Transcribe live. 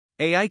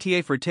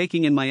AITA for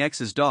taking in my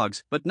ex's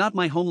dogs, but not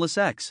my homeless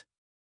ex.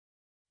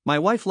 My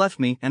wife left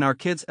me and our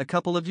kids a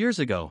couple of years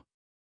ago.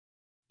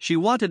 She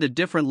wanted a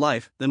different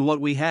life than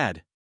what we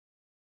had.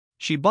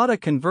 She bought a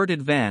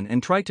converted van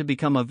and tried to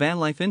become a van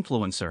life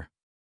influencer.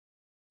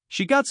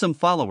 She got some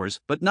followers,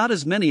 but not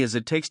as many as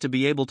it takes to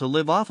be able to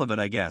live off of it,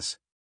 I guess.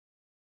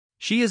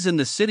 She is in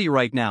the city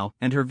right now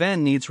and her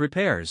van needs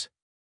repairs.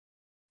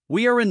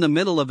 We are in the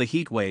middle of a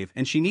heat wave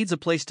and she needs a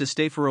place to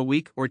stay for a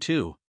week or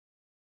two.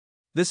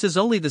 This is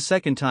only the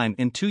second time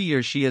in 2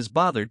 years she has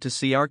bothered to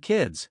see our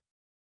kids.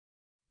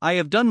 I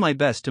have done my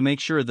best to make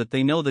sure that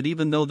they know that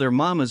even though their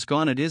mom is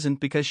gone, it isn't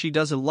because she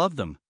doesn't love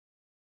them.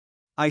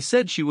 I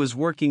said she was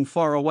working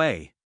far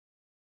away.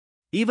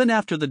 Even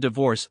after the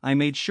divorce, I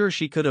made sure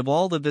she could have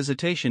all the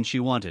visitation she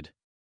wanted.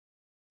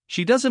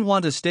 She doesn't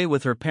want to stay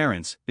with her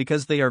parents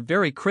because they are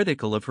very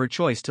critical of her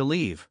choice to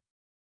leave.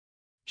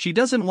 She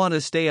doesn't want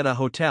to stay at a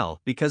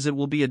hotel because it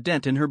will be a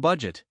dent in her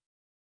budget.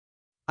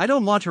 I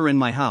don't want her in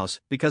my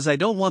house because I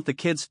don't want the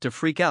kids to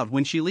freak out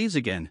when she leaves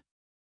again.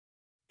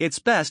 It's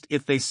best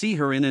if they see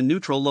her in a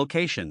neutral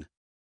location.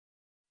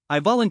 I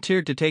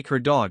volunteered to take her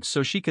dogs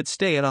so she could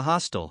stay at a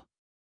hostel.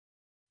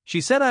 She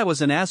said I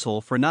was an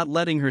asshole for not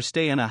letting her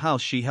stay in a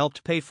house she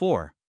helped pay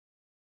for.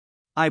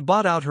 I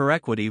bought out her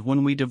equity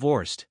when we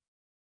divorced.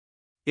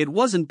 It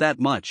wasn't that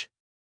much.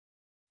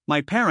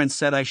 My parents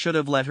said I should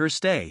have let her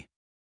stay.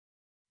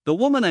 The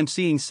woman I'm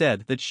seeing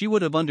said that she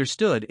would have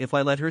understood if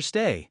I let her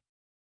stay.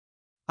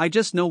 I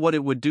just know what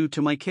it would do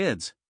to my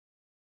kids.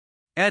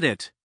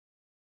 Edit.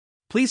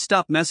 Please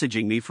stop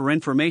messaging me for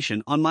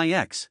information on my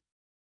ex.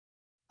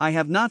 I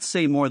have not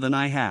say more than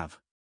I have.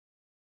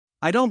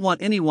 I don't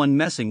want anyone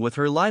messing with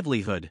her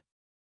livelihood.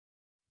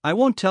 I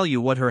won't tell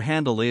you what her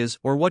handle is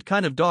or what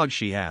kind of dog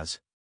she has.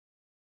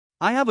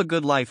 I have a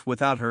good life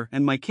without her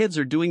and my kids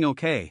are doing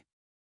okay.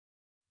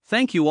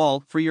 Thank you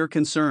all for your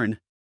concern.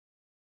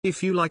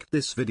 If you liked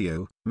this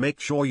video, make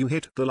sure you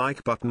hit the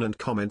like button and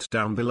comment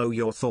down below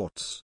your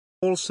thoughts.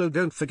 Also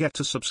don't forget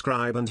to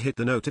subscribe and hit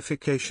the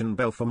notification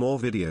bell for more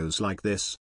videos like this.